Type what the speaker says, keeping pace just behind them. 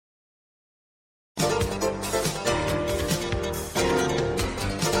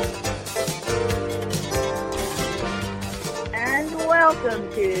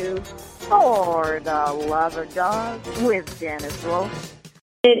For the love of dogs with Janice Wolf.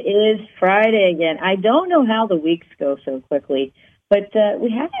 It is Friday again. I don't know how the weeks go so quickly, but we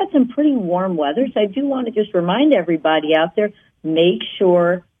have had some pretty warm weather, so I do want to just remind everybody out there, make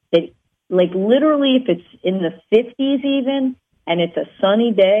sure that, like, literally if it's in the 50s even, and it's a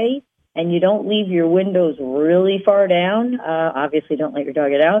sunny day, and you don't leave your windows really far down, obviously don't let your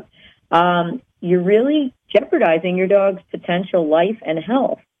dog get out, you're really jeopardizing your dog's potential life and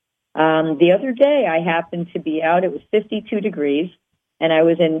health. The other day I happened to be out. It was 52 degrees, and I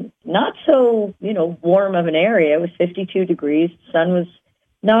was in not so, warm of an area. It was 52 degrees. The sun was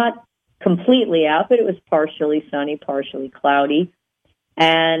not completely out, but it was partially sunny, partially cloudy.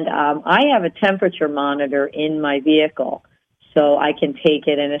 And I have a temperature monitor in my vehicle, so I can take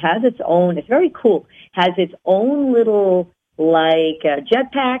it, and it has its own, it's very cool, has its own little,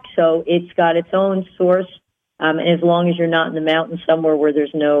 jetpack, so it's got its own source. And as long as you're not in the mountains somewhere where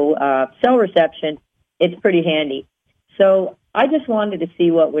there's no cell reception, it's pretty handy. So I just wanted to see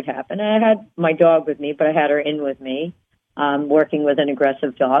what would happen. I had my dog with me, but I had her in with me, working with an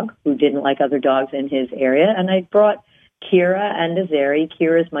aggressive dog who didn't like other dogs in his area. And I brought Kira and Azeri.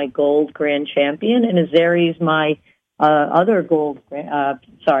 Kira's my gold grand champion, and Azeri's my other gold.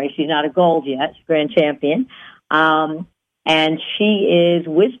 She's not a gold yet. She's grand champion. And she is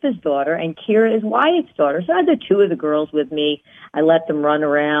Wispa's daughter, and Kira is Wyatt's daughter. So I had the two of the girls with me. I let them run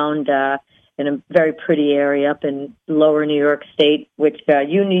around in a very pretty area up in lower New York State, which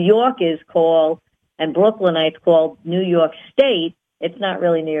New York is called, and Brooklynites called New York State. It's not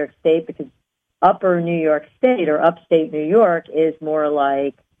really New York State because upper New York State or upstate New York is more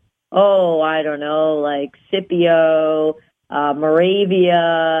like, like Scipio,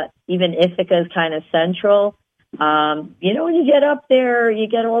 Moravia, even Ithaca is kind of central. When you get up there, you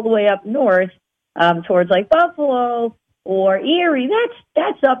get all the way up north, towards like Buffalo or Erie.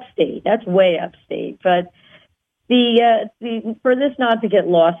 That's upstate. That's way upstate. But for this not to get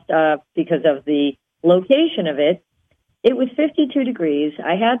lost, because of the location of it, it was 52 degrees.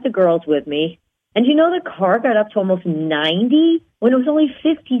 I had the girls with me, and the car got up to almost 90 when it was only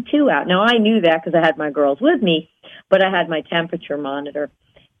 52 out. Now I knew that because I had my girls with me, but I had my temperature monitor.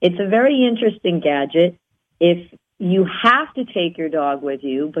 It's a very interesting gadget. If you have to take your dog with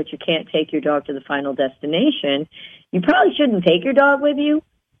you, but you can't take your dog to the final destination, you probably shouldn't take your dog with you.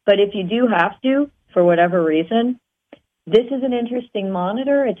 But if you do have to, for whatever reason, this is an interesting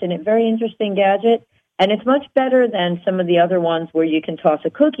monitor. It's a very interesting gadget, and it's much better than some of the other ones where you can toss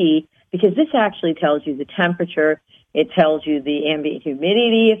a cookie, because this actually tells you the temperature. It tells you the ambient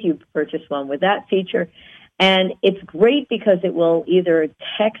humidity if you purchase one with that feature. And it's great because it will either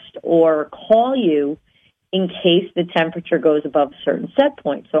text or call you in case the temperature goes above a certain set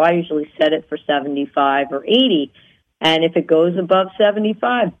point. So I usually set it for 75 or 80. And if it goes above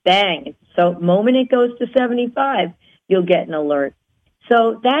 75, bang. So the moment it goes to 75, you'll get an alert.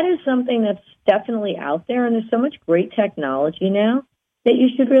 So that is something that's definitely out there, and there's so much great technology now that you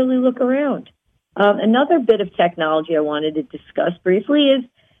should really look around. Another bit of technology I wanted to discuss briefly is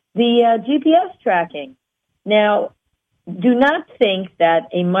the GPS tracking. Now, do not think that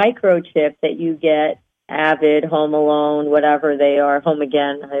a microchip that you get, Avid, Home Alone, whatever they are, Home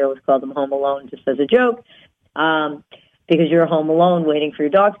Again, I always call them Home Alone just as a joke, because you're home alone waiting for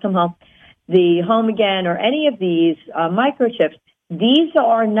your dog to come home. The Home Again or any of these microchips, these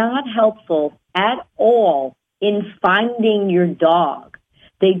are not helpful at all in finding your dog.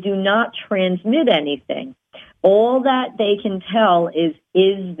 They do not transmit anything. All that they can tell is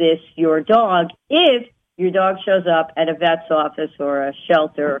this your dog, if your dog shows up at a vet's office or a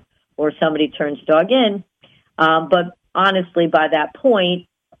shelter or somebody turns dog in. But honestly, by that point,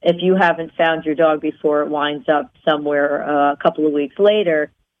 if you haven't found your dog before it winds up somewhere a couple of weeks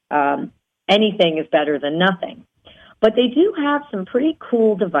later, anything is better than nothing. But they do have some pretty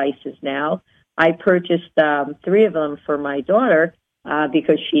cool devices now. I purchased 3 of them for my daughter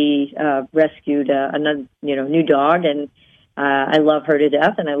because she rescued another new dog, and I love her to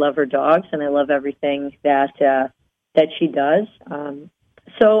death, and I love her dogs, and I love everything that she does.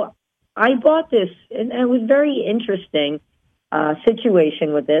 So I bought this, and it was very interesting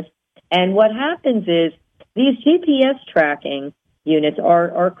situation with this. And what happens is these GPS tracking units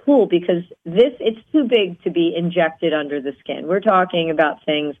are cool because it's too big to be injected under the skin. We're talking about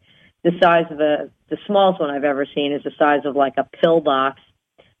things the size of the smallest one I've ever seen is the size of like a pill box.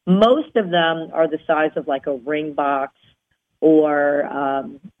 Most of them are the size of like a ring box or a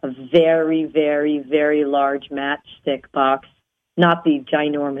very, very, very large matchstick box. Not the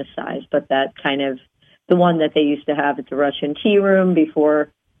ginormous size, but that kind of the one that they used to have at the Russian Tea Room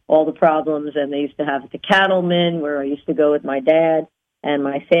before all the problems, and they used to have at the Cattleman, where I used to go with my dad. and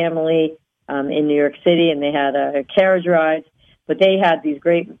my family in New York City, and they had a carriage rides, but they had these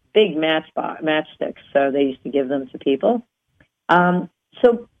great big matchsticks, so they used to give them to people.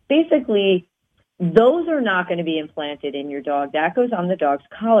 So basically, those are not going to be implanted in your dog. That goes on the dog's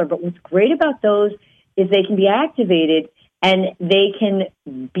collar. But what's great about those is they can be activated and they can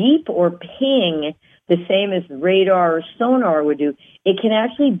beep or ping the same as radar or sonar would do. It can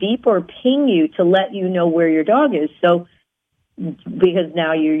actually beep or ping you to let you know where your dog is. So because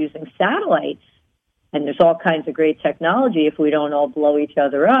now you're using satellites, and there's all kinds of great technology. If we don't all blow each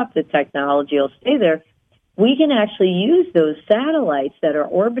other up, the technology will stay there. We can actually use those satellites that are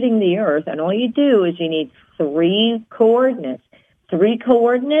orbiting the Earth, and all you do is you need three coordinates,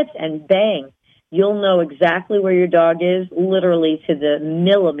 and bang, you'll know exactly where your dog is, literally to the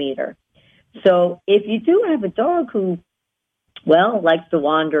millimeter. So if you do have a dog who, well, likes to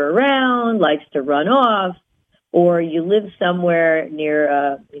wander around, likes to run off, or you live somewhere near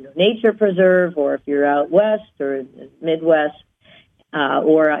a nature preserve, or if you're out west or Midwest,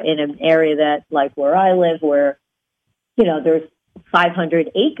 or in an area that, like where I live, where, there's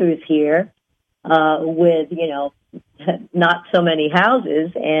 500 acres here with, not so many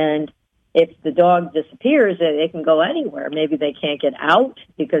houses. And if the dog disappears, it can go anywhere. Maybe they can't get out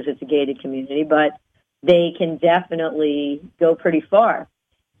because it's a gated community, but they can definitely go pretty far.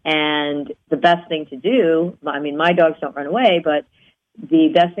 And the best thing to do, my dogs don't run away, but the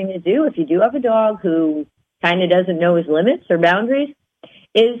best thing to do if you do have a dog who kind of doesn't know his limits or boundaries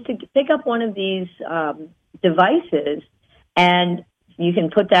is to pick up one of these devices, and you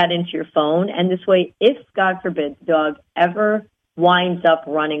can put that into your phone. And this way, if, God forbid, the dog ever winds up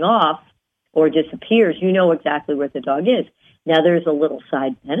running off or disappears, you know exactly where the dog is. Now, there's a little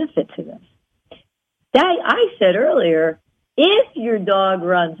side benefit to this. I said earlier, if your dog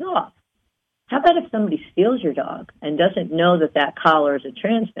runs off, how about if somebody steals your dog and doesn't know that collar is a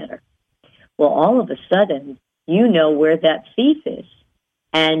transmitter? Well, all of a sudden, you know where that thief is,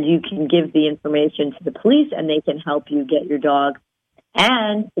 and you can give the information to the police, and they can help you get your dog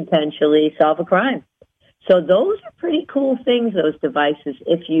and potentially solve a crime. So those are pretty cool things, those devices,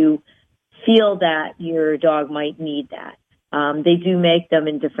 if you feel that your dog might need that. They do make them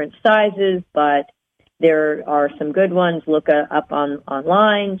in different sizes, but there are some good ones. Look up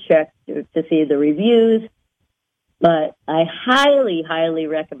online, check to see the reviews. But I highly, highly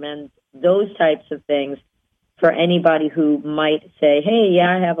recommend those types of things for anybody who might say, hey,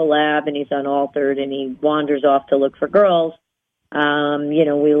 yeah, I have a lab and he's unaltered and he wanders off to look for girls.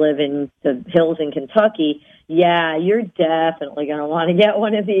 We live in the hills in Kentucky. Yeah, you're definitely going to want to get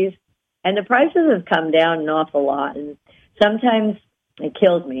one of these. And the prices have come down an awful lot. And sometimes it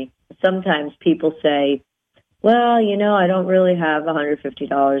kills me. Sometimes people say, well, I don't really have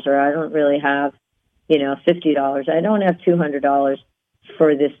 $150, or I don't really have, $50. I don't have $200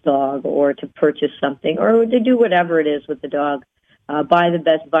 for this dog, or to purchase something, or to do whatever it is with the dog. Buy the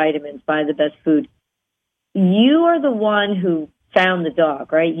best vitamins, buy the best food. You are the one who found the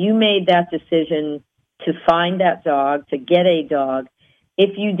dog, right? You made that decision to find that dog, to get a dog.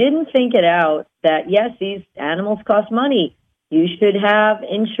 If you didn't think it out that, yes, these animals cost money, you should have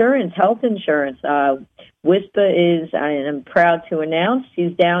insurance, health insurance. Wispa is, I am proud to announce,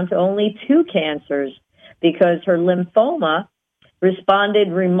 she's down to only 2 cancers because her lymphoma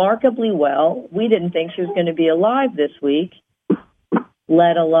responded remarkably well. We didn't think she was going to be alive this week,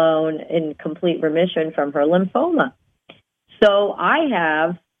 let alone in complete remission from her lymphoma. So I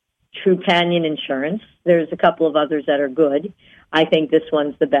have Trupanion Insurance. There's a couple of others that are good. I think this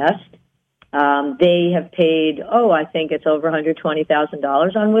one's the best. They have paid, I think it's over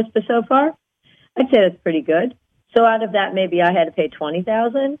 $120,000 on Wispa so far. I'd say that's pretty good. So out of that, maybe I had to pay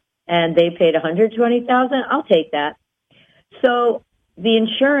 $20,000 and they paid $120,000. I'll take that. So the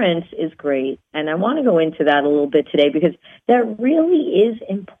insurance is great. And I want to go into that a little bit today because that really is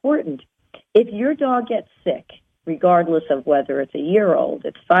important. If your dog gets sick, regardless of whether it's a year old,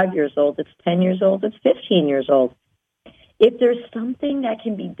 it's 5 years old, it's 10 years old, it's 15 years old, if there's something that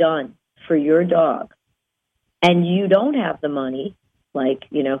can be done for your dog and you don't have the money, like,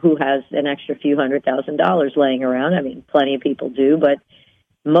 who has an extra few $100,000 laying around? I mean, plenty of people do, but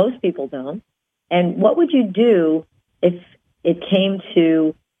most people don't. And what would you do if it came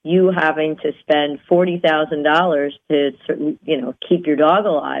to you having to spend $40,000 to, keep your dog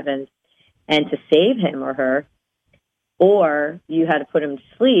alive and to save him or her, or you had to put him to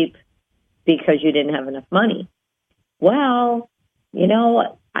sleep because you didn't have enough money? Well,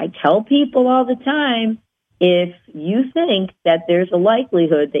 I tell people all the time, if you think that there's a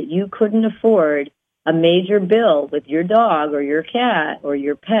likelihood that you couldn't afford a major bill with your dog or your cat or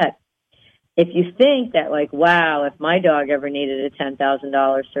your pet, if you think that, like, wow, if my dog ever needed a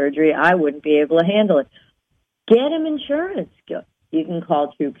 $10,000 surgery, I wouldn't be able to handle it, get him insurance. You can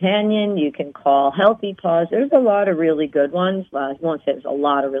call Trupanion. You can call Healthy Paws. There's a lot of really good ones. Well, I won't say there's a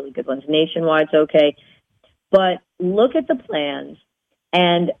lot of really good ones. Nationwide's okay. But look at the plans.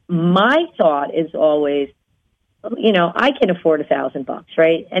 And my thought is always, I can afford $1,000,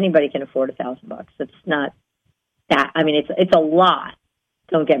 right? Anybody can afford $1,000. It's not that. I mean, it's a lot.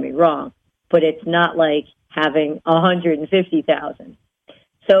 Don't get me wrong, but it's not like having $150,000.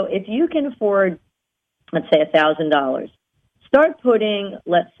 So if you can afford, let's say, $1,000, start putting,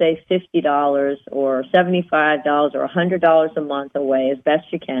 let's say, $50 or $75 or $100 a month away as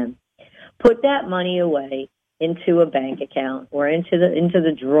best you can. Put that money away into a bank account or into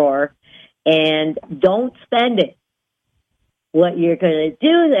the drawer, and don't spend it. What you're going to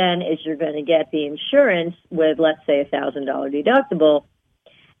do then is you're going to get the insurance with, let's say, $1,000 deductible.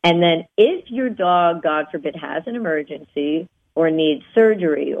 And then if your dog, God forbid, has an emergency or needs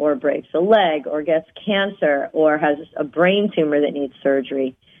surgery or breaks a leg or gets cancer or has a brain tumor that needs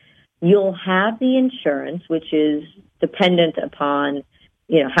surgery, you'll have the insurance, which is dependent upon,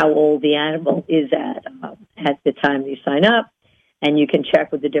 how old the animal is at the time you sign up. And you can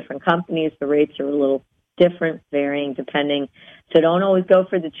check with the different companies. The rates are a little different, varying depending. So don't always go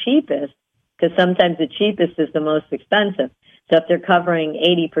for the cheapest, because sometimes the cheapest is the most expensive. So if they're covering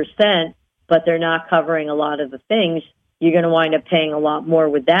 80%, but they're not covering a lot of the things, you're going to wind up paying a lot more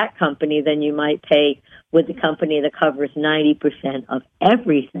with that company than you might pay with the company that covers 90% of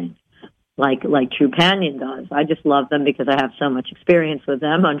everything, like Trupanion does. I just love them because I have so much experience with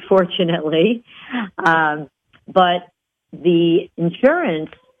them, unfortunately. But the insurance,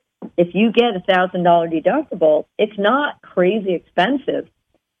 if you get $1,000 deductible, it's not crazy expensive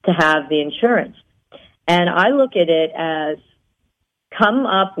to have the insurance. And I look at it as come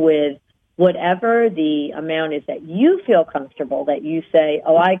up with whatever the amount is that you feel comfortable, that you say,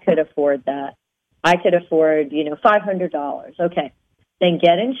 oh, I could afford that. I could afford, $500. Okay. Then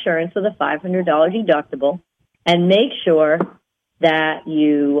get insurance with a $500 deductible and make sure that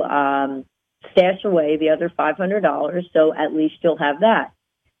you stash away the other $500, so at least you'll have that.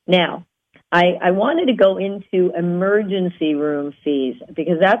 Now, I wanted to go into emergency room fees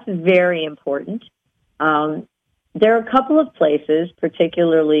because that's very important. There are a couple of places,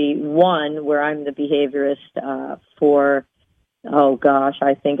 particularly one where I'm the behaviorist for,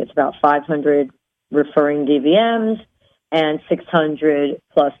 I think it's about 500 referring DVMs and 600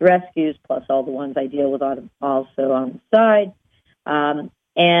 plus rescues, plus all the ones I deal with also on the side.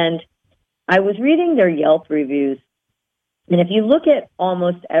 And I was reading their Yelp reviews, and if you look at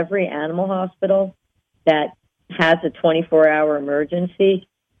almost every animal hospital that has a 24-hour emergency,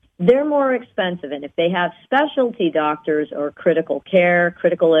 they're more expensive. And if they have specialty doctors or critical care,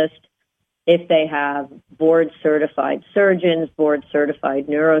 criticalist, if they have board-certified surgeons, board-certified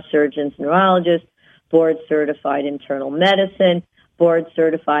neurosurgeons, neurologists, board-certified internal medicine,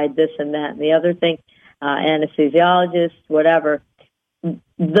 board-certified this and that and the other thing, anesthesiologists, whatever,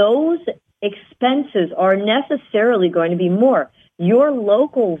 those expenses are necessarily going to be more. Your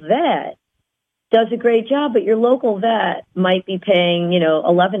local vet does a great job, but your local vet might be paying,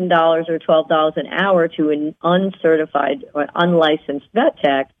 $11 or $12 an hour to an uncertified or unlicensed vet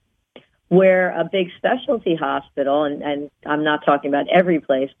tech, where a big specialty hospital, and I'm not talking about every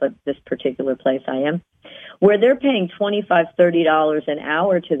place, but this particular place I am, where they're paying $25, $30 an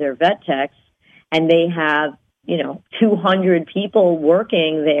hour to their vet techs, and they have, 200 people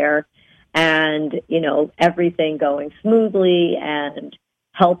working there, and, everything going smoothly and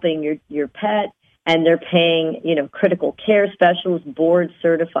helping your pet. And they're paying, critical care specialists,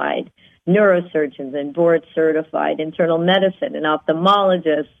 board-certified neurosurgeons and board-certified internal medicine and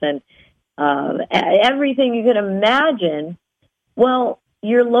ophthalmologists and everything you can imagine. Well,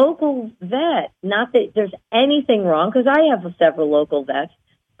 your local vet, not that there's anything wrong, because I have several local vets,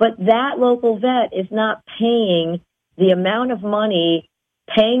 but that local vet is not paying the amount of money,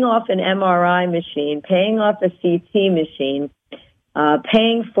 paying off an MRI machine, paying off a CT machine,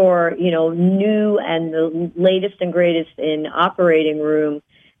 paying for, new and the latest and greatest in operating room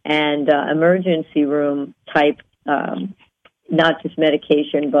and emergency room type, not just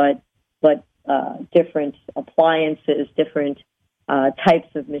medication, but different appliances, different types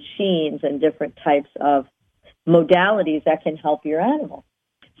of machines, and different types of modalities that can help your animal.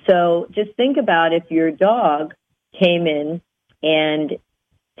 So just think about if your dog came in and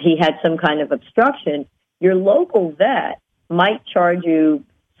he had some kind of obstruction, your local vet might charge you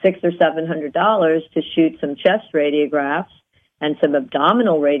 $600 or $700 to shoot some chest radiographs and some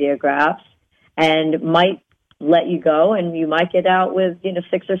abdominal radiographs, and might let you go, and you might get out with,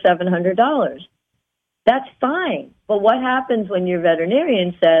 $600 or $700. That's fine. But what happens when your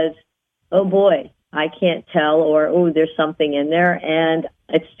veterinarian says, oh boy, I can't tell, or, oh, there's something in there and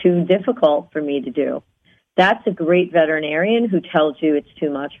it's too difficult for me to do? That's a great veterinarian who tells you it's too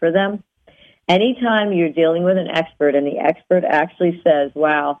much for them. Anytime you're dealing with an expert and the expert actually says,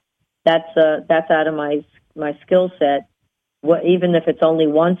 wow, that's out of my skill set, even if it's only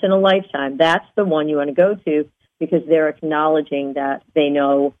once in a lifetime, that's the one you want to go to, because they're acknowledging that they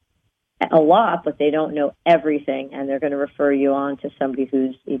know a lot, but they don't know everything, and they're going to refer you on to somebody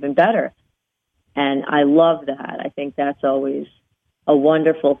who's even better. And I love that. I think that's always a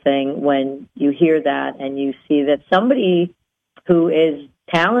wonderful thing when you hear that and you see that somebody who is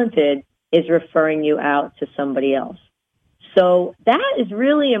talented is referring you out to somebody else. So that is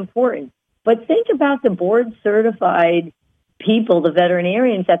really important. But think about the board-certified people, the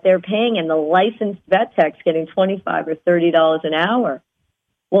veterinarians that they're paying, and the licensed vet techs getting $25 or $30 an hour.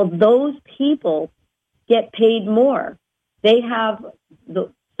 Well, those people get paid more. They have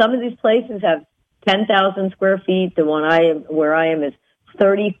some of these places have 10,000 square feet. The one where I am is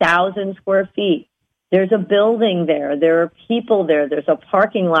 30,000 square feet. There's a building there. There are people there. There's a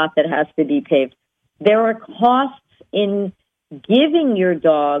parking lot that has to be paved. There are costs in giving your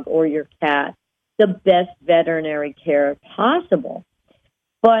dog or your cat the best veterinary care possible.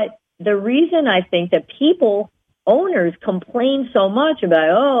 But the reason I think that owners complain so much about,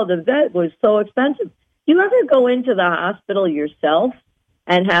 oh, the vet was so expensive. You ever go into the hospital yourself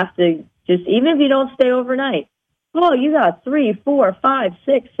and have to just, even if you don't stay overnight, oh, you got $3,000, $4,000,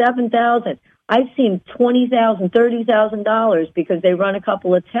 $5,000, $6,000, $7,000. I've seen $20,000, $30,000 because they run a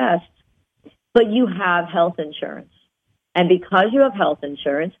couple of tests, but you have health insurance. And because you have health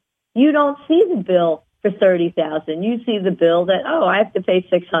insurance, you don't see the bill for $30,000. You see the bill that, oh, I have to pay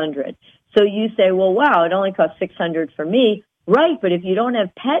 $600. So you say, well, wow, it only costs $600 for me. Right, but if you don't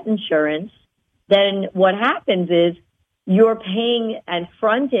have pet insurance, then what happens is you're paying and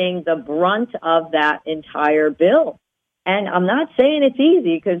fronting the brunt of that entire bill. And I'm not saying it's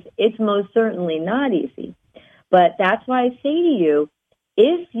easy, because it's most certainly not easy. But that's why I say to you,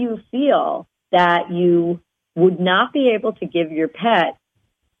 if you feel that you would not be able to give your pet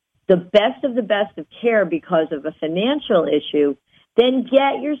the best of care because of a financial issue, then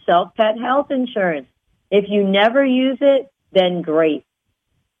get yourself pet health insurance. If you never use it, then great.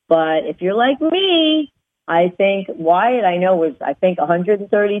 But if you're like me, I think Wyatt, I know, was, I think,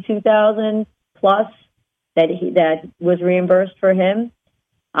 $132,000 plus that was reimbursed for him.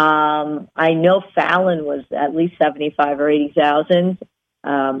 I know Fallon was at least $75,000 or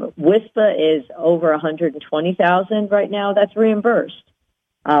 $80,000. WISPA is over $120,000 right now. That's reimbursed.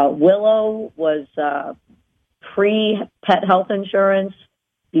 Willow was pre-pet health insurance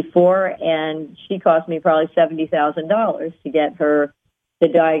before, and she cost me probably $70,000 to get her the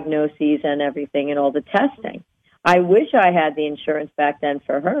diagnoses and everything and all the testing. I wish I had the insurance back then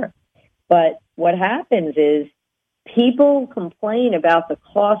for her. But what happens is people complain about the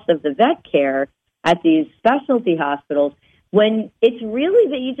cost of the vet care at these specialty hospitals when it's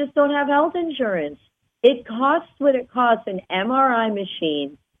really that you just don't have health insurance. It costs what it costs. An MRI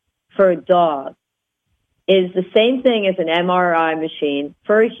machine for a dog is the same thing as an MRI machine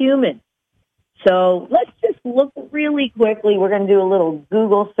for a human. So let's just look really quickly. We're going to do a little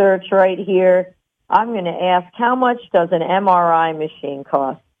Google search right here. I'm going to ask, how much does an MRI machine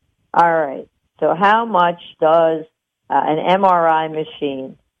cost? All right. So how much does an MRI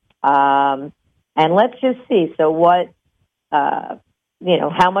machine? And let's just see. So what, how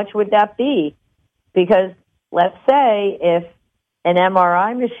much would that be? Because let's say if an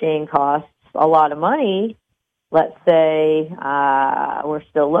MRI machine costs a lot of money, let's say we're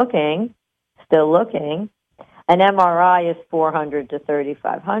still looking. An MRI is $400 to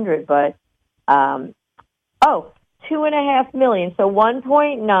 $3,500, but $2.5 million. So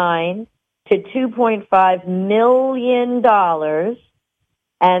 $1.9 to $2.5 million,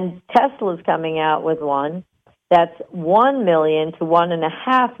 and Tesla's coming out with one that's $1 million to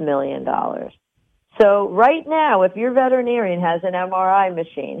 $1.5 million. So right now, if your veterinarian has an MRI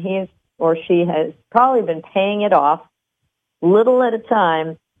machine, he or she has probably been paying it off little at a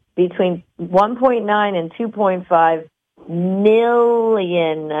time between $1.9 and $2.5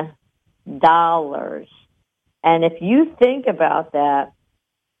 million. And if you think about that,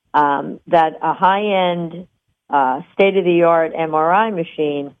 that a high-end, state-of-the-art MRI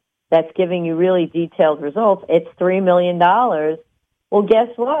machine that's giving you really detailed results, it's $3 million. Well, guess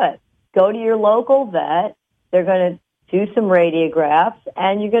what? Go to your local vet. They're going to do some radiographs,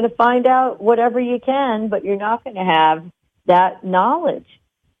 and you're going to find out whatever you can, but you're not going to have that knowledge.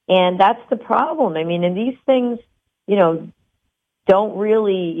 And that's the problem. I mean, and these things, don't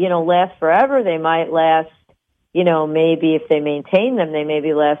really, last forever. They might last, maybe if they maintain them, they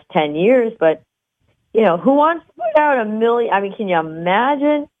maybe last 10 years. But, who wants to put out $1 million? I mean, can you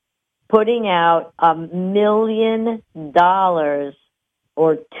imagine putting out $1 million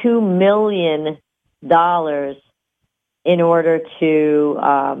or $2 million in order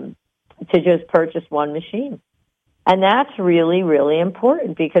to just purchase one machine? And that's really, really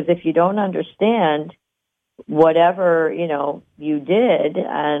important, because if you don't understand whatever, you did,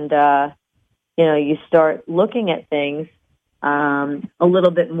 and, you start looking at things a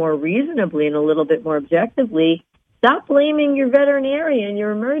little bit more reasonably and a little bit more objectively, stop blaming your veterinarian, your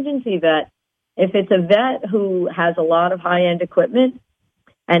emergency vet. If it's a vet who has a lot of high-end equipment,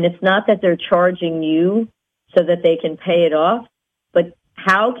 and it's not that they're charging you so that they can pay it off, but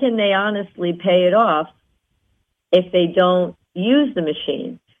how can they honestly pay it off if they don't use the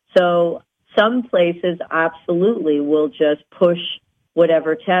machine? So some places absolutely will just push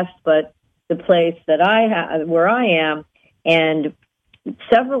whatever test, but the place that where I am, and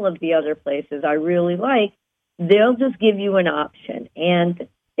several of the other places I really like, they'll just give you an option. And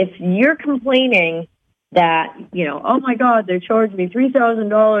if you're complaining that, oh my God, they charged me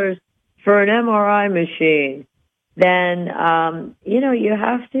 $3,000 for an MRI machine, then, you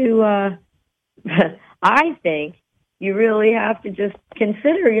have to, I think you really have to just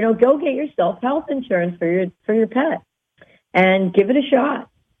consider, go get yourself health insurance for your pet and give it a shot.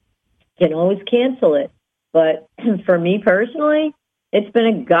 You can always cancel it. But for me personally, it's been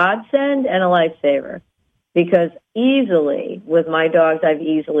a godsend and a lifesaver, because easily with my dogs, I've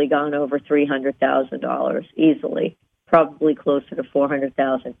easily gone over $300,000, easily, probably closer to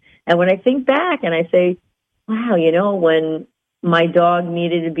 $400,000. And when I think back and I say, wow, when my dog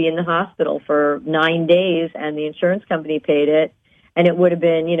needed to be in the hospital for 9 days and the insurance company paid it, and it would have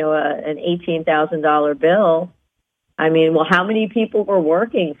been, an $18,000 bill. I mean, well, how many people were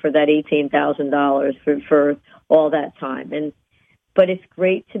working for that $18,000 for all that time? But it's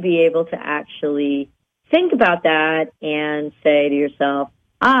great to be able to actually think about that and say to yourself,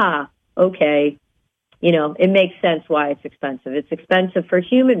 okay, it makes sense why it's expensive. It's expensive for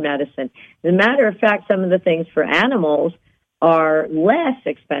human medicine. As a matter of fact, some of the things for animals are less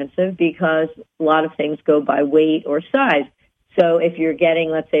expensive because a lot of things go by weight or size. So if you're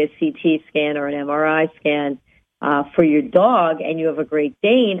getting, let's say, a CT scan or an MRI scan for your dog and you have a Great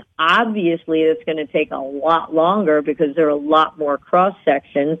Dane, obviously it's going to take a lot longer because there are a lot more cross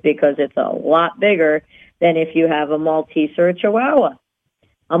sections, because it's a lot bigger than if you have a Maltese or a Chihuahua.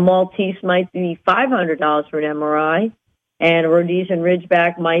 A Maltese might be $500 for an MRI, and a Rhodesian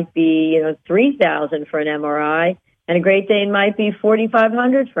Ridgeback might be $3,000 for an MRI, and a Great Dane might be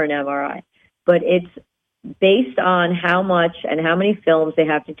 $4,500 for an MRI. But it's based on how much and how many films they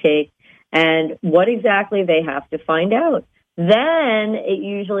have to take and what exactly they have to find out. Then it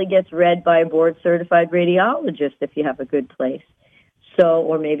usually gets read by a board-certified radiologist if you have a good place. So,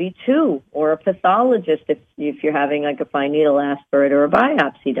 or maybe two, or a pathologist if you're having like a fine needle aspirate or a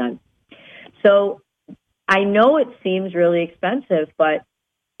biopsy done. So I know it seems really expensive, but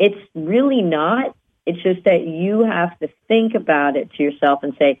it's really not. It's just that you have to think about it to yourself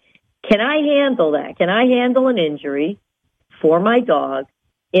and say, can I handle that? Can I handle an injury for my dog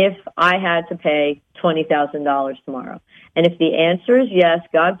if I had to pay $20,000 tomorrow? And if the answer is yes,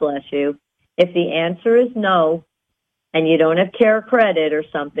 God bless you. If the answer is no, and you don't have care credit or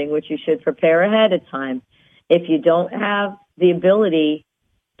something, which you should prepare ahead of time, if you don't have the ability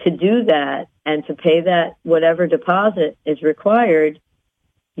to do that and to pay that whatever deposit is required,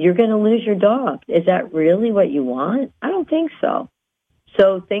 you're going to lose your dog. Is that really what you want? I don't think so.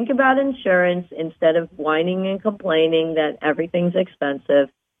 So think about insurance instead of whining and complaining that everything's expensive.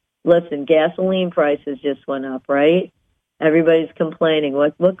 Listen, gasoline prices just went up, right? Everybody's complaining.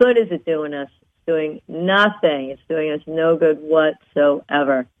 What good is it doing us? It's doing nothing. It's doing us no good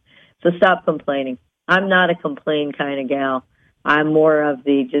whatsoever. So stop complaining. I'm not a complain kind of gal. I'm more of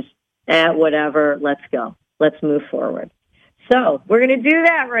the just, whatever, let's go. Let's move forward. So we're going to do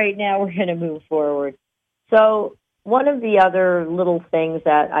that right now. We're going to move forward. So one of the other little things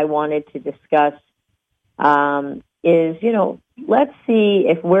that I wanted to discuss is, let's see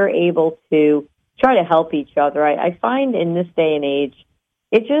if we're able to try to help each other. I find in this day and age,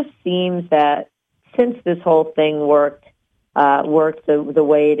 it just seems that since this whole thing worked the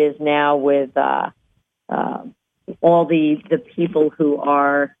way it is now with all the people who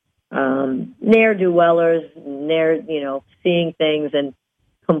are ne'er-do-wellers, seeing things and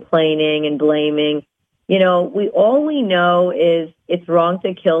complaining and blaming. All we know is it's wrong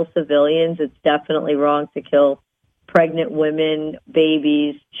to kill civilians. It's definitely wrong to kill pregnant women,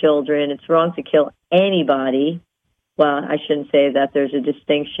 babies, children. It's wrong to kill anybody. Well, I shouldn't say that. There's a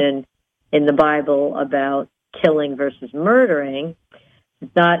distinction in the Bible about killing versus murdering.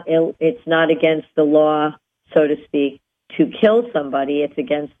 It's not against the law, so to speak, to kill somebody. It's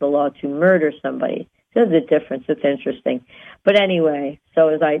against the law to murder somebody. There's a difference. It's interesting. But anyway,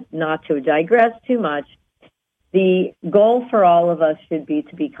 not to digress too much, the goal for all of us should be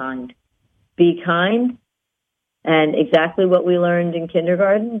to be kind. Be kind, and exactly what we learned in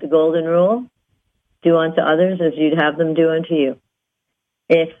kindergarten, the golden rule, do unto others as you'd have them do unto you.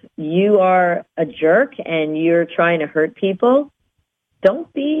 If you are a jerk and you're trying to hurt people,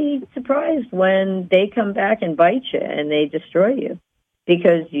 don't be surprised when they come back and bite you and they destroy you,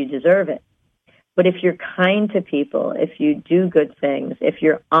 because you deserve it. But if you're kind to people, if you do good things, if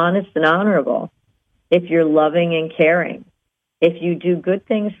you're honest and honorable, if you're loving and caring, if you do good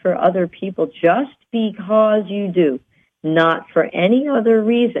things for other people just because you do, not for any other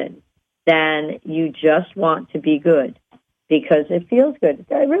reason than you just want to be good, because it feels good.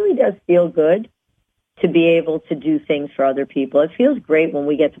 It really does feel good to be able to do things for other people. It feels great when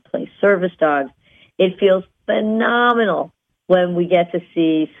we get to play service dogs. It feels phenomenal when we get to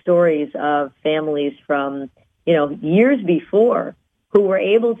see stories of families from, years before who were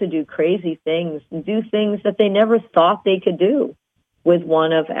able to do crazy things and do things that they never thought they could do with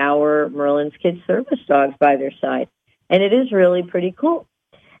one of our Merlin's Kids service dogs by their side. And it is really pretty cool.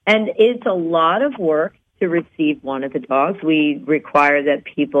 And it's a lot of work to receive one of the dogs. We require that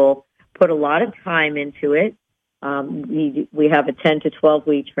people put a lot of time into it. We have a 10 to 12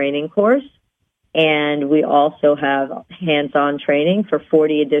 week training course, and we also have hands-on training for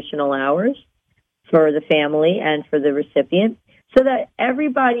 40 additional hours for the family and for the recipient, so that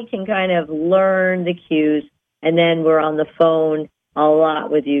everybody can kind of learn the cues. And then we're on the phone a lot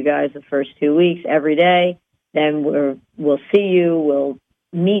with you guys the first 2 weeks every day. Then we'll see you. We'll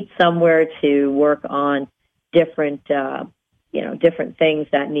meet somewhere to work on different things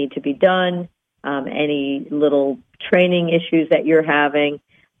that need to be done, any little training issues that you're having.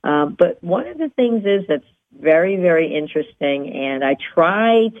 But one of the things is that's very, very interesting, and I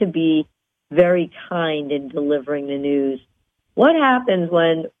try to be very kind in delivering the news. What happens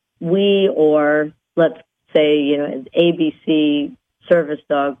when we, or let's say, ABC Service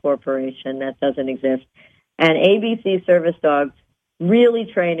Dog Corporation, that doesn't exist, and ABC Service Dogs really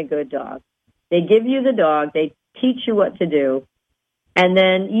train a good dog. They give you the dog, they teach you what to do, and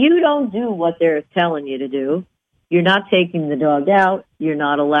then you don't do what they're telling you to do. You're not taking the dog out. You're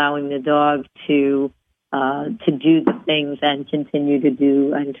not allowing the dog to do the things and continue to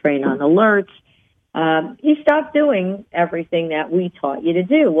do and train on alerts. You stop doing everything that we taught you to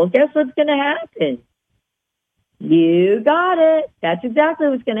do. Well, guess what's going to happen? You got it. That's exactly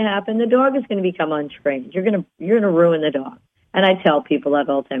what's going to happen. The dog is going to become untrained. You're going to ruin the dog. And I tell people that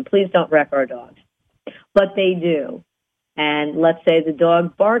all the time. Please don't wreck our dogs. But they do. And let's say the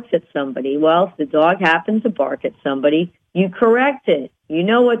dog barks at somebody. Well, if the dog happens to bark at somebody, you correct it. You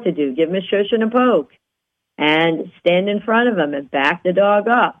know what to do. Give him a shush and a poke. And stand in front of him and back the dog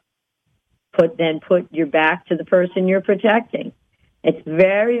up. Put your back to the person you're protecting. It's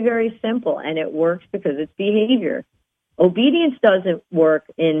very, very simple, and it works because it's behavior. Obedience doesn't work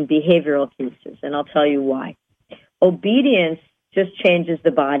in behavioral cases, and I'll tell you why. Obedience just changes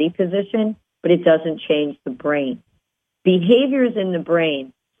the body position, but it doesn't change the brain. Behavior is in the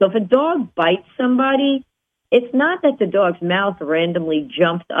brain. So if a dog bites somebody, it's not that the dog's mouth randomly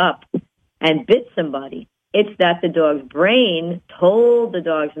jumped up and bit somebody. It's that the dog's brain told the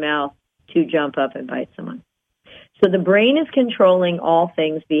dog's mouth to jump up and bite someone. So the brain is controlling all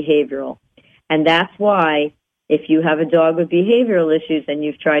things behavioral. And that's why if you have a dog with behavioral issues and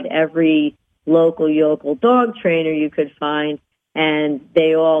you've tried every local dog trainer you could find, and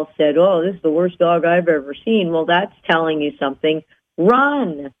they all said, oh, this is the worst dog I've ever seen, well, that's telling you something.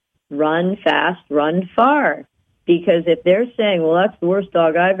 Run fast, run far. Because if they're saying, well, that's the worst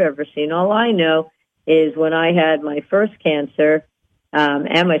dog I've ever seen, all I know is when I had my first cancer,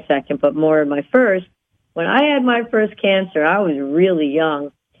 and my second, but more my first, when I had my first cancer, I was really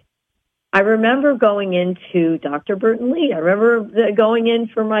young. I remember going into Dr. Burton Lee. I remember going in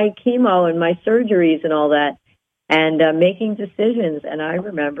for my chemo and my surgeries and all that, and making decisions. And I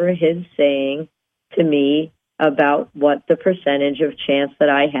remember his saying to me about what the percentage of chance that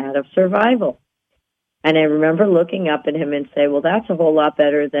I had of survival. And I remember looking up at him and say, well, that's a whole lot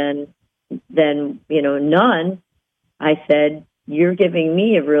better than none. I said, you're giving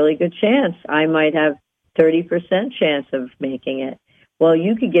me a really good chance. I might have 30% chance of making it. Well,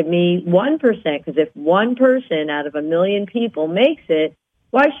 you could give me 1%, because if one person out of 1 million people makes it,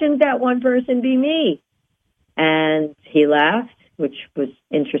 why shouldn't that one person be me? And he laughed, which was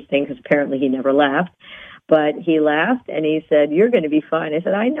interesting because apparently he never laughed. But he laughed and he said, "You're going to be fine." I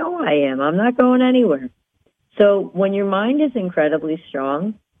said, "I know I am. I'm not going anywhere." So when your mind is incredibly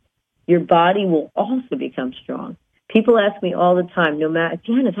strong, your body will also become strong. People ask me all the time, no matter,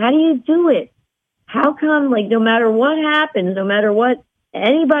 "Janice, how do you do it? How come, like, no matter what happens, no matter what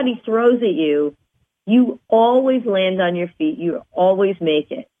anybody throws at you, you always land on your feet. You always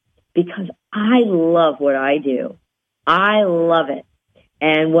make it." Because I love what I do. I love it.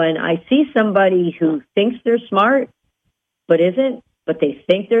 And when I see somebody who thinks they're smart, but isn't, but they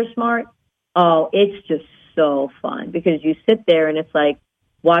think they're smart, oh, it's just so fun. Because you sit there and it's like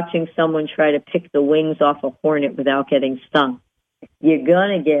watching someone try to pick the wings off a hornet without getting stung. You're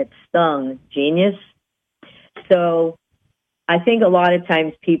going to get stung, genius. So I think a lot of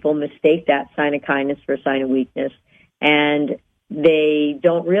times people mistake that sign of kindness for a sign of weakness. And they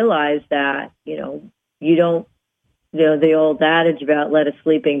don't realize that, you don't, the old adage about let a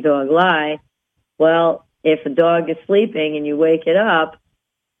sleeping dog lie. Well, if a dog is sleeping and you wake it up,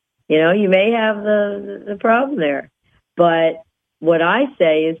 you may have the problem there. But what I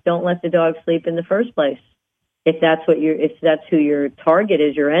say is don't let the dog sleep in the first place. If that's who your target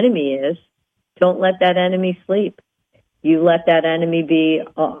is, your enemy is, don't let that enemy sleep. You let that enemy be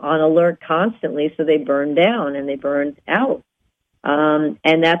on alert constantly so they burn down and they burn out.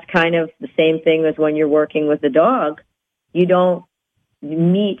 And that's kind of the same thing as when you're working with a dog. You don't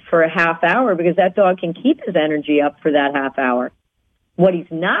meet for a half hour because that dog can keep his energy up for that half hour. What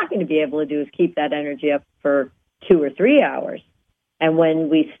he's not going to be able to do is keep that energy up for 2 or 3 hours. And when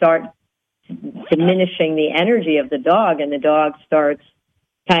we start diminishing the energy of the dog and the dog starts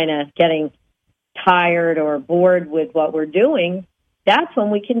kind of getting tired or bored with what we're doing, that's when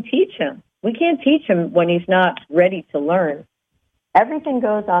we can teach him. We can't teach him when he's not ready to learn. Everything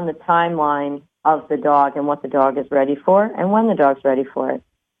goes on the timeline of the dog and what the dog is ready for and when the dog's ready for it.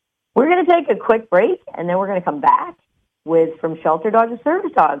 We're going to take a quick break, and then we're going to come back with From Shelter Dog to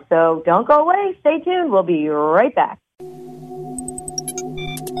Service Dog. So don't go away. Stay tuned. We'll be right back.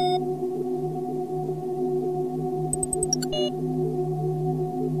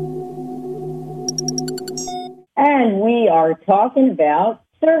 And we are talking about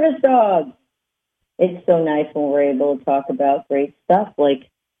service dogs. It's so nice when we're able to talk about great stuff like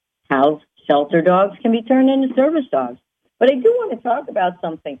how shelter dogs can be turned into service dogs. But I do want to talk about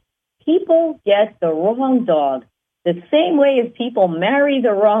something. People get the wrong dog the same way as people marry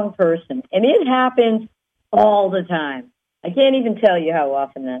the wrong person. And it happens all the time. I can't even tell you how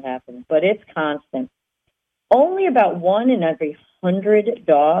often that happens, but it's constant. Only about 1 in every 100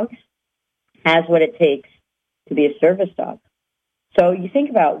 dogs has what it takes to be a service dog. So you think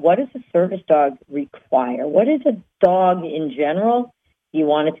about, what does a service dog require? What is a dog in general? You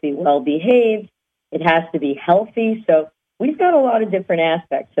want it to be well-behaved. It has to be healthy. So we've got a lot of different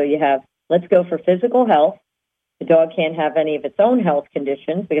aspects. So you have, let's go for physical health. The dog can't have any of its own health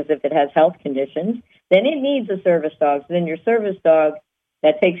conditions, because if it has health conditions, then it needs a service dog. So then your service dog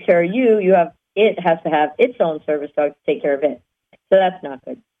that takes care of you, it has to have its own service dog to take care of it. So that's not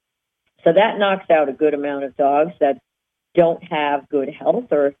good. So that knocks out a good amount of dogs that don't have good health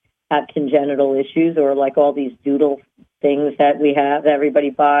or have congenital issues, or like all these doodle things that we have, that everybody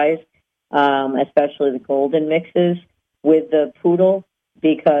buys, especially the golden mixes with the poodle,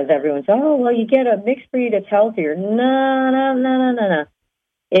 because everyone's, oh, well, you get a mixed breed that's healthier. No.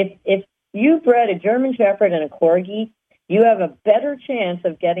 If you bred a German Shepherd and a Corgi, you have a better chance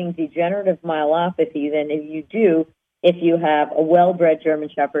of getting degenerative myelopathy than if you do if you have a well-bred German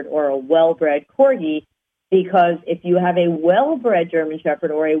Shepherd or a well-bred Corgi, because if you have a well-bred German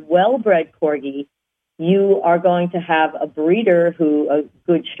Shepherd or a well-bred Corgi, you are going to have a breeder a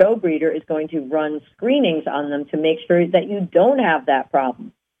good show breeder is going to run screenings on them to make sure that you don't have that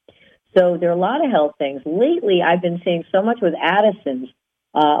problem. So there are a lot of health things. Lately, I've been seeing so much with Addison's.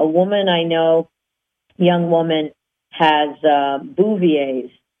 A woman I know, young woman, has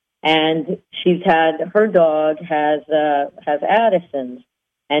Bouvier's, and her dog has Addison's.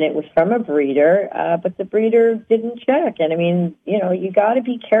 And it was from a breeder, but the breeder didn't check. And I mean, you got to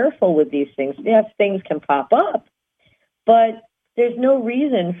be careful with these things. Yes, things can pop up, but there's no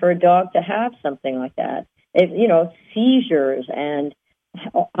reason for a dog to have something like that. Seizures and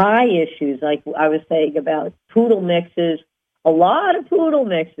eye issues, like I was saying about poodle mixes. A lot of poodle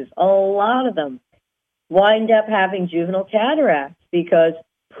mixes, a lot of them wind up having juvenile cataracts, because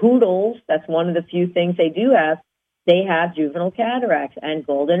poodles, that's one of the few things they do have, they have juvenile cataracts, and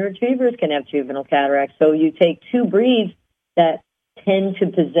golden retrievers can have juvenile cataracts. So you take two breeds that tend to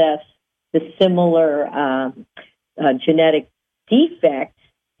possess the similar genetic defects,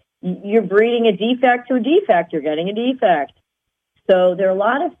 you're breeding a defect to a defect. You're getting a defect. So there are a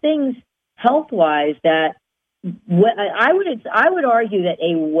lot of things health-wise that I would argue that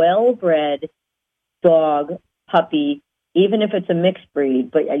a well-bred dog, puppy, even if it's a mixed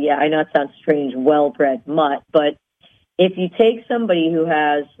breed, but yeah, I know it sounds strange, well-bred mutt, but if you take somebody who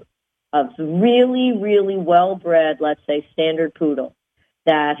has a really, really well-bred, let's say, standard poodle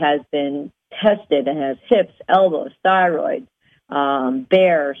that has been tested and has hips, elbows, thyroid,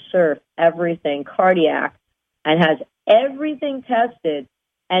 bear, surf, everything, cardiac, and has everything tested,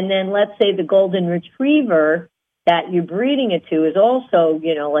 and then let's say the golden retriever that you're breeding it to is also,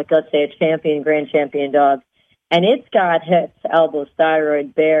 like let's say a champion, grand champion dog, and it's got hips, elbows,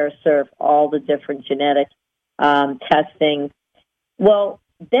 thyroid, bear, surf, all the different genetic testing. Well,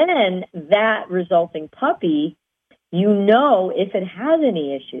 then that resulting puppy, if it has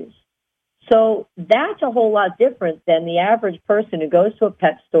any issues. So that's a whole lot different than the average person who goes to a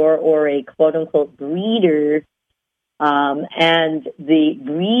pet store or a quote-unquote breeder, and the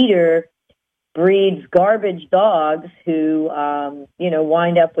breeder breeds garbage dogs who,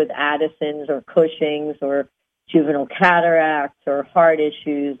 wind up with Addison's or Cushing's or juvenile cataracts or heart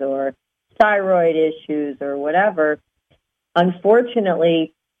issues or thyroid issues or whatever.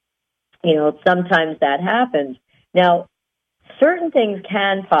 Unfortunately, sometimes that happens. Now, certain things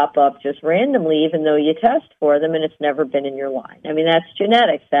can pop up just randomly, even though you test for them and it's never been in your line. I mean, that's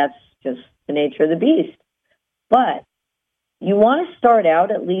genetics. That's just the nature of the beast. But you want to start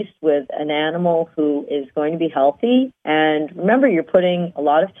out at least with an animal who is going to be healthy. And remember, you're putting a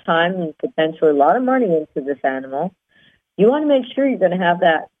lot of time and potentially a lot of money into this animal. You want to make sure you're going to have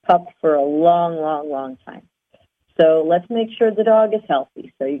that pup for a long, long, long time. So let's make sure the dog is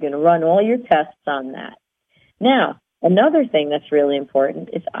healthy. So you're going to run all your tests on that. Now, another thing that's really important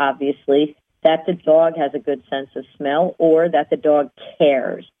is obviously that the dog has a good sense of smell or that the dog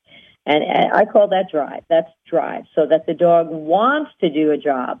cares. And I call that drive. That's drive. So that the dog wants to do a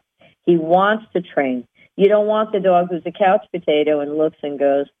job. He wants to train. You don't want the dog who's a couch potato and looks and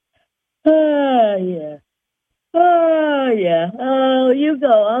goes, oh, yeah. Oh, yeah. Oh, you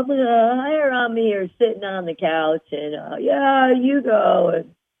go. I'm here sitting on the couch. And, yeah, you go.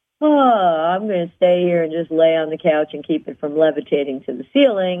 And, I'm going to stay here and just lay on the couch and keep it from levitating to the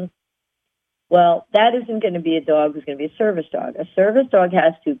ceiling. Well, that isn't going to be a dog who's going to be a service dog. A service dog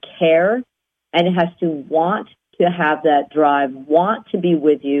has to care, and it has to want to have that drive, want to be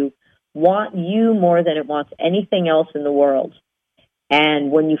with you, want you more than it wants anything else in the world.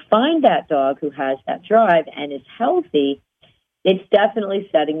 And when you find that dog who has that drive and is healthy, it's definitely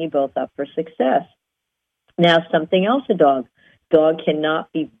setting you both up for success. Now, something else dog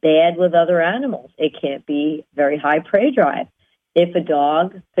cannot be bad with other animals. It can't be very high prey drive. If a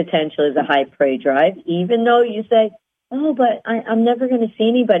dog potentially is a high prey drive, even though you say, oh, but I'm never going to see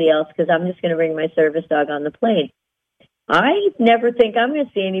anybody else because I'm just going to bring my service dog on the plane. I never think I'm going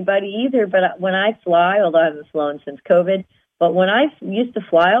to see anybody either, but when I fly, although I haven't flown since COVID, but when I used to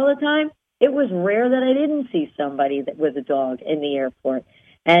fly all the time, it was rare that I didn't see somebody with a dog in the airport.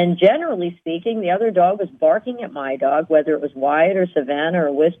 And generally speaking, the other dog was barking at my dog, whether it was Wyatt or Savannah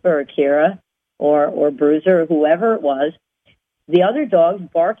or Whisper or Kira or Bruiser or whoever it was. The other dog's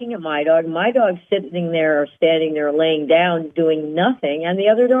barking at my dog sitting there or standing there laying down doing nothing, and the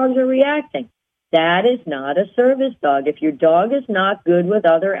other dogs are reacting. That is not a service dog. If your dog is not good with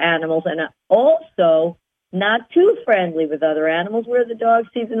other animals and also not too friendly with other animals, where the dog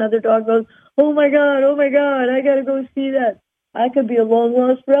sees another dog goes, oh my God, I got to go see that. I could be a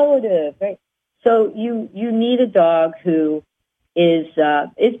long-lost relative. Right? So you need a dog who is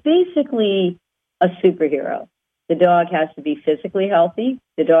basically a superhero. The dog has to be physically healthy.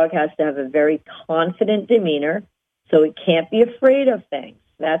 The dog has to have a very confident demeanor, so it can't be afraid of things.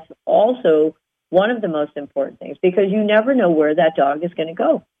 That's also one of the most important things because you never know where that dog is going to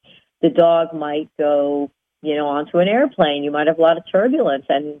go. The dog might go, onto an airplane. You might have a lot of turbulence,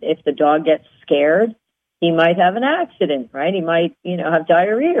 and if the dog gets scared, he might have an accident, right? He might, have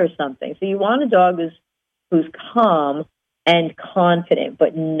diarrhea or something. So you want a dog who's calm and confident,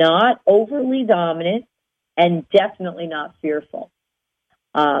 but not overly dominant. And definitely not fearful.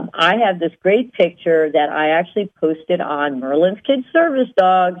 I have this great picture that I actually posted on Merlin's Kid Service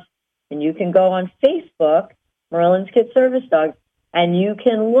Dogs, and you can go on Facebook, Merlin's Kid Service Dogs, and you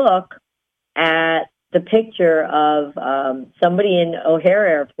can look at the picture of somebody in O'Hare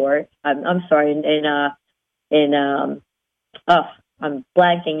Airport. I'm sorry, I'm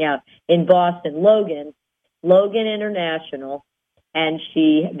blanking out, in Boston, Logan International. And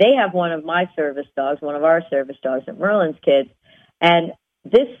they have one of my service dogs, one of our service dogs at Merlin's Kids. And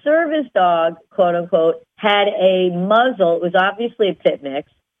this service dog, quote unquote, had a muzzle. It was obviously a pit mix.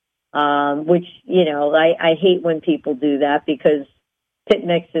 which, I hate when people do that because pit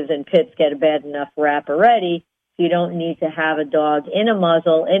mixes and pits get a bad enough rap already. So you don't need to have a dog in a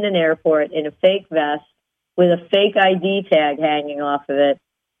muzzle, in an airport, in a fake vest, with a fake ID tag hanging off of it.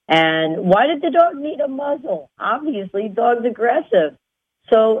 And why did the dog need a muzzle? Obviously, dog's aggressive.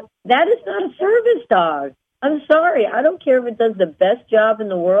 So that is not a service dog. I'm sorry. I don't care if it does the best job in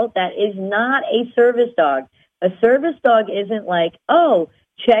the world. That is not a service dog. A service dog isn't like, oh,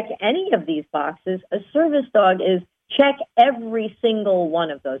 check any of these boxes. A service dog is check every single one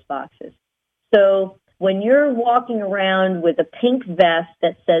of those boxes. So when you're walking around with a pink vest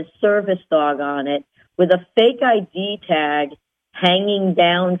that says service dog on it, with a fake ID tag hanging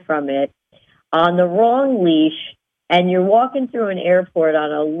down from it, on the wrong leash, and you're walking through an airport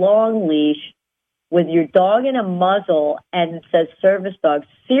on a long leash with your dog in a muzzle and it says service dog,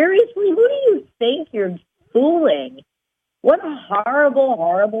 seriously, who do you think you're fooling? What a horrible,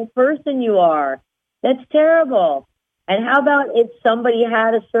 horrible person you are. That's terrible. And how about if somebody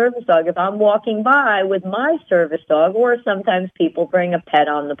had a service dog? If I'm walking by with my service dog, or sometimes people bring a pet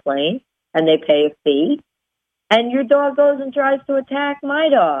on the plane and they pay a fee, and your dog goes and tries to attack my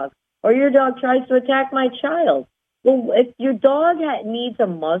dog, or your dog tries to attack my child. Well, if your dog needs a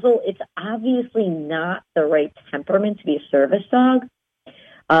muzzle, it's obviously not the right temperament to be a service dog.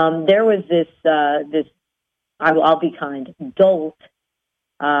 There was this I'll be kind, dolt,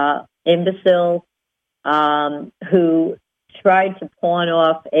 imbecile, who tried to pawn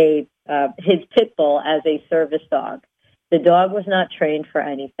off his pit bull as a service dog. The dog was not trained for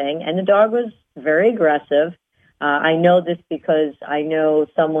anything, and the dog was very aggressive. I know this because I know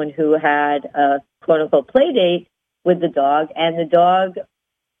someone who had a quote-unquote play date with the dog, and the dog,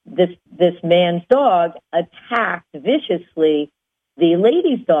 this man's dog, attacked viciously the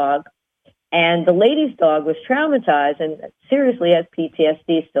lady's dog, and the lady's dog was traumatized and seriously has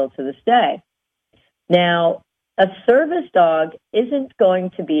PTSD still to this day. Now, a service dog isn't going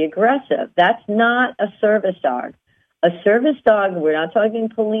to be aggressive. That's not a service dog. A service dog, we're not talking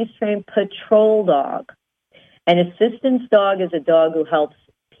police-trained patrol dog. An assistance dog is a dog who helps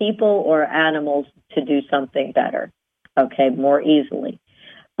people or animals to do something better, okay, more easily.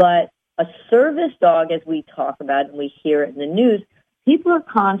 But a service dog, as we talk about and we hear it in the news, people are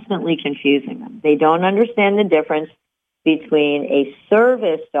constantly confusing them. They don't understand the difference between a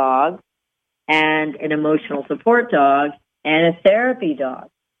service dog and an emotional support dog and a therapy dog.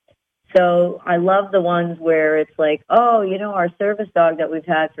 So I love the ones where it's like, oh, our service dog that we've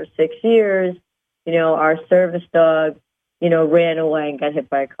had for 6 years, our service dog, ran away and got hit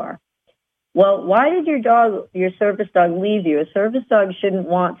by a car. Well, why did your service dog leave you? A service dog shouldn't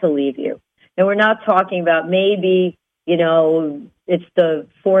want to leave you. And we're not talking about maybe, it's the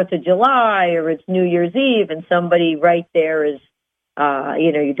 4th of July or it's New Year's Eve and somebody right there is,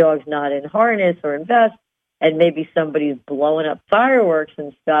 your dog's not in harness or in vest and maybe somebody's blowing up fireworks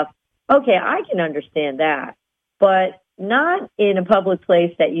and stuff. Okay, I can understand that, but not in a public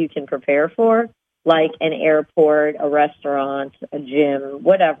place that you can prepare for, like an airport, a restaurant, a gym,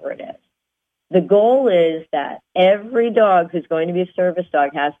 whatever it is. The goal is that every dog who's going to be a service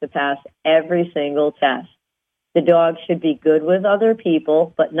dog has to pass every single test. The dog should be good with other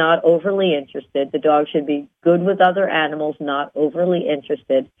people, but not overly interested. The dog should be good with other animals, not overly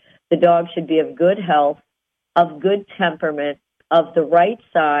interested. The dog should be of good health, of good temperament, of the right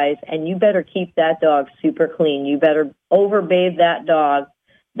size, and you better keep that dog super clean. You better overbathe that dog,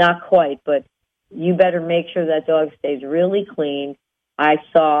 not quite, but you better make sure that dog stays really clean. I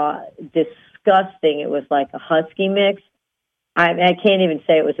saw disgusting, it was like a husky mix. I can't even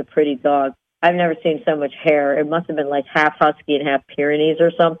say it was a pretty dog. I've never seen so much hair. It must have been like half husky and half Pyrenees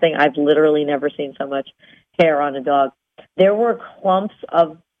or something. I've literally never seen so much hair on a dog. There were clumps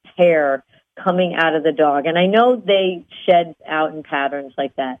of hair coming out of the dog. And I know they shed out in patterns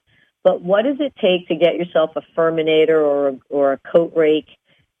like that. But what does it take to get yourself a Furminator or a coat rake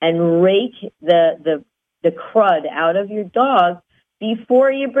and rake the crud out of your dog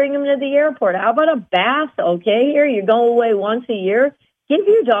before you bring him to the airport? How about a bath? Okay, here you go away once a year. Give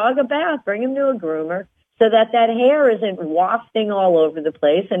your dog a bath. Bring him to a groomer so that hair isn't wafting all over the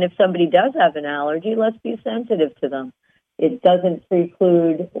place. And if somebody does have an allergy, let's be sensitive to them. It doesn't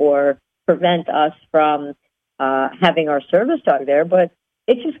preclude or prevent us from having our service dog there, but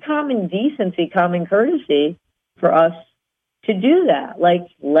it's just common decency, common courtesy for us to do that. Like,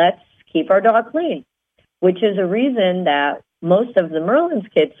 let's keep our dog clean, which is a reason that most of the Merlin's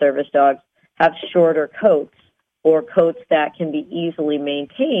Kid service dogs have shorter coats or coats that can be easily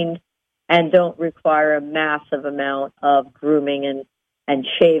maintained and don't require a massive amount of grooming and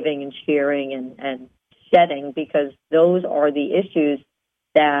shaving and shearing and shedding, because those are the issues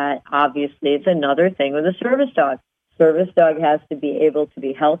that obviously it's another thing with a service dog. Service dog has to be able to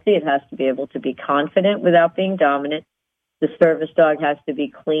be healthy. It has to be able to be confident without being dominant. The service dog has to be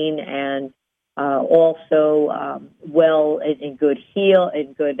clean and also well in good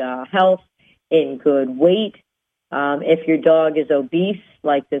health, in good weight. If your dog is obese,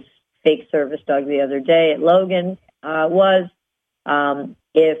 like this fake service dog the other day at Logan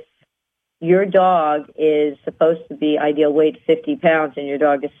if your dog is supposed to be ideal weight 50 pounds and your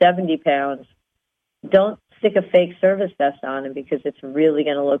dog is 70 pounds, don't stick a fake service vest on him because it's really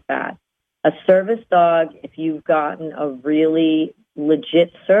going to look bad. A service dog, if you've gotten a really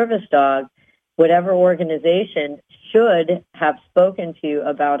legit service dog, whatever organization should have spoken to you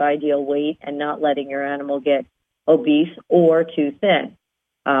about ideal weight and not letting your animal get obese or too thin.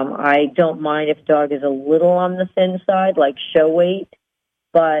 I don't mind if a dog is a little on the thin side, like show weight,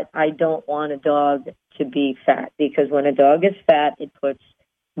 but I don't want a dog to be fat because when a dog is fat, it puts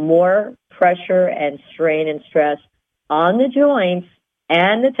more pressure and strain and stress on the joints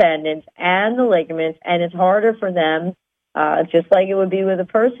and the tendons and the ligaments, and it's harder for them, just like it would be with a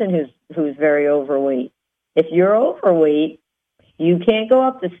person who's very overweight. If you're overweight, you can't go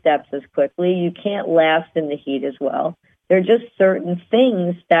up the steps as quickly. You can't last in the heat as well. There are just certain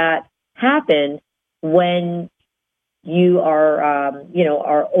things that happen when you are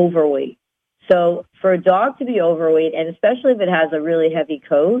overweight. So for a dog to be overweight, and especially if it has a really heavy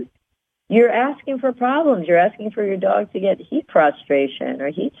coat, you're asking for problems. You're asking for your dog to get heat prostration or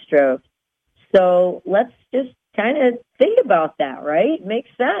heat stroke. So let's just kind of think about that, right? It makes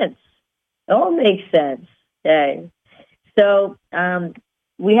sense. It all makes sense. Okay. So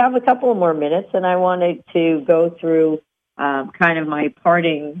we have a couple more minutes, and I wanted to go through kind of my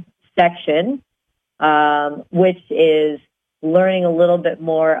parting section, which is learning a little bit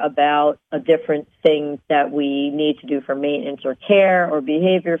more about different things that we need to do for maintenance or care or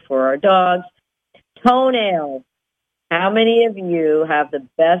behavior for our dogs. Toenails. How many of you have the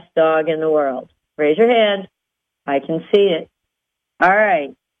best dog in the world? Raise your hand. I can see it. All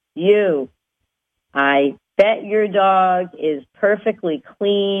right. You. I bet your dog is perfectly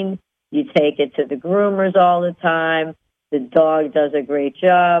clean. You take it to the groomers all the time. The dog does a great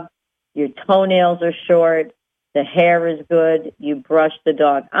job. Your toenails are short. The hair is good. You brush the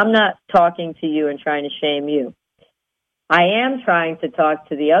dog. I'm not talking to you and trying to shame you. I am trying to talk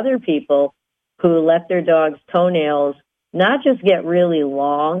to the other people who let their dog's toenails not just get really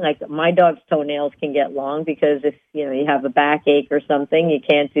long. Like my dog's toenails can get long because if you have a backache or something, you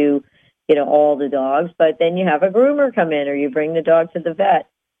can't do all the dogs. But then you have a groomer come in or you bring the dog to the vet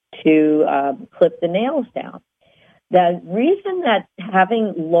to clip the nails down. The reason that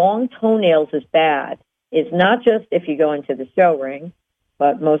having long toenails is bad is not just if you go into the show ring,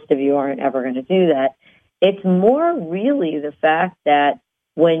 but most of you aren't ever going to do that. It's more really the fact that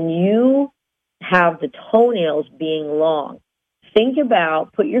when you have the toenails being long,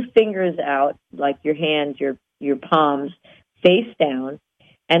 put your fingers out, like your hands, your palms, face down,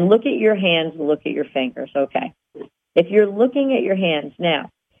 and look at your hands and look at your fingers, okay? If you're looking at your hands now,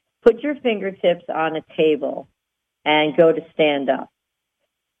 put your fingertips on a table and go to stand up.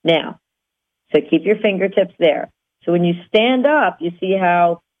 Now, so keep your fingertips there. So when you stand up, you see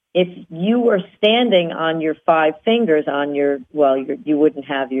how if you were standing on your 5 fingers you wouldn't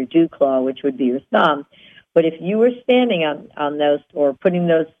have your dew claw, which would be your thumb. But if you were standing on those or putting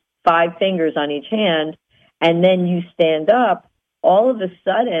those 5 fingers on each hand and then you stand up, all of a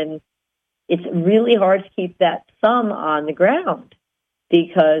sudden it's really hard to keep that thumb on the ground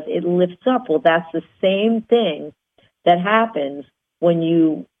because it lifts up. Well, that's the same thing that happens when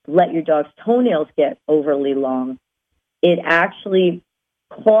you let your dog's toenails get overly long. It actually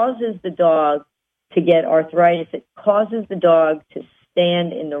causes the dog to get arthritis. It causes the dog to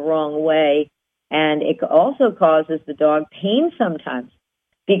stand in the wrong way. And it also causes the dog pain sometimes.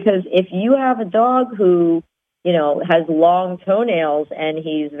 Because if you have a dog who, has long toenails and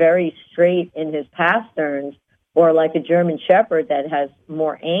he's very straight in his pasterns, or like a German Shepherd that has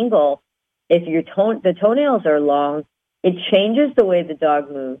more angle, if the toenails are long, it changes the way the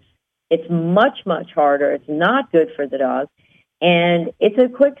dog moves. It's much, much harder. It's not good for the dog. And it's a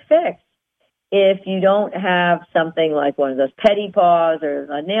quick fix. If you don't have something like one of those petty paws or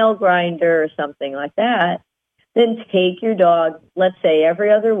a nail grinder or something like that, then take your dog, let's say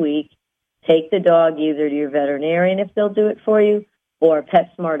every other week, take the dog either to your veterinarian if they'll do it for you or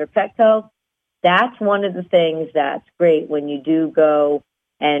PetSmart or Petco. That's one of the things that's great when you do go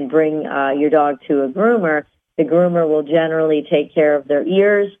and bring your dog to a groomer. The groomer will generally take care of their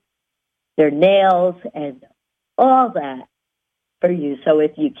ears, their nails, and all that for you. So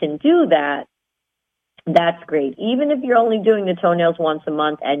if you can do that, that's great. Even if you're only doing the toenails once a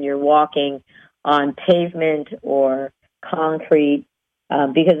month and you're walking on pavement or concrete,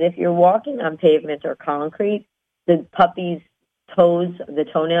 because if you're walking on pavement or concrete, the puppy's the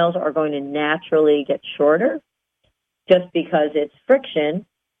toenails are going to naturally get shorter just because it's friction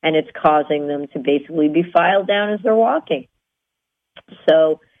and it's causing them to basically be filed down as they're walking.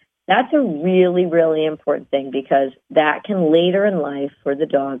 So that's a really, really important thing because that can later in life for the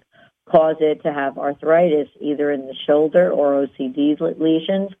dog cause it to have arthritis either in the shoulder or OCD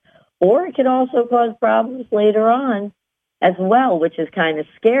lesions, or it can also cause problems later on as well, which is kind of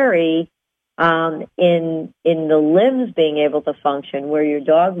scary in the limbs being able to function, where your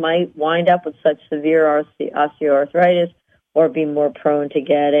dog might wind up with such severe osteoarthritis or be more prone to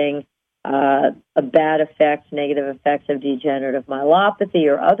getting a bad effects, negative effects of degenerative myelopathy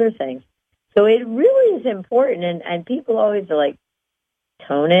or other things. So it really is important, and people always are like,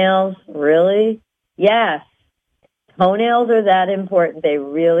 toenails, really? Yes, toenails are that important. They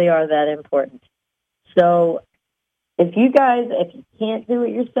really are that important. So if you can't do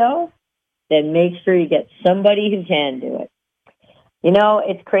it yourself, then make sure you get somebody who can do it. You know,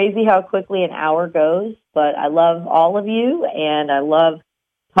 it's crazy how quickly an hour goes, but I love all of you, and I love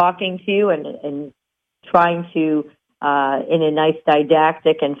talking to you and trying to, in a nice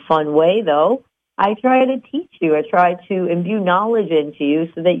didactic and fun way, though, I try to teach you. I try to imbue knowledge into you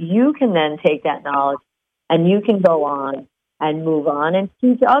so that you can then take that knowledge and you can go on and move on and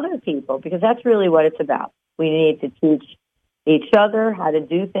teach other people, because that's really what it's about. We need to teach each other how to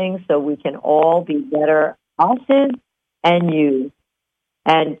do things so we can all be better us's and you's.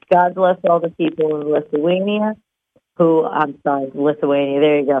 And God bless all the people in Lithuania Lithuania,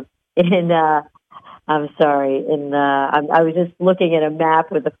 there you go. I was just looking at a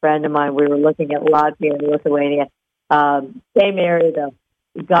map with a friend of mine. We were looking at Latvia and Lithuania. Same area, though.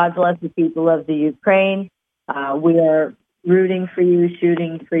 God bless the people of the Ukraine. We are rooting for you,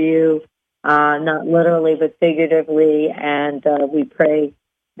 shooting for you, not literally but figuratively, and we pray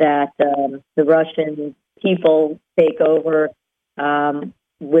that the Russian people take over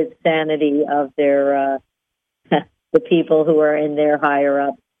with sanity of their the people who are in there higher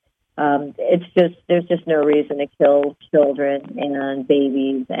up. There's just no reason to kill children and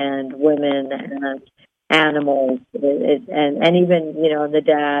babies and women and animals and even, the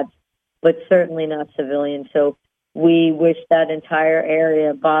dads, but certainly not civilians. So we wish that entire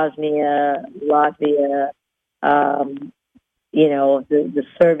area, Bosnia, Latvia, the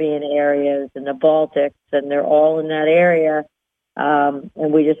Serbian areas and the Baltics, and they're all in that area. And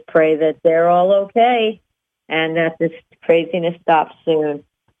we just pray that they're all okay and that this craziness stops soon.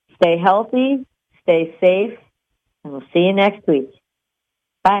 Stay healthy, stay safe, and we'll see you next week.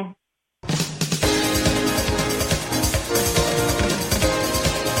 Bye.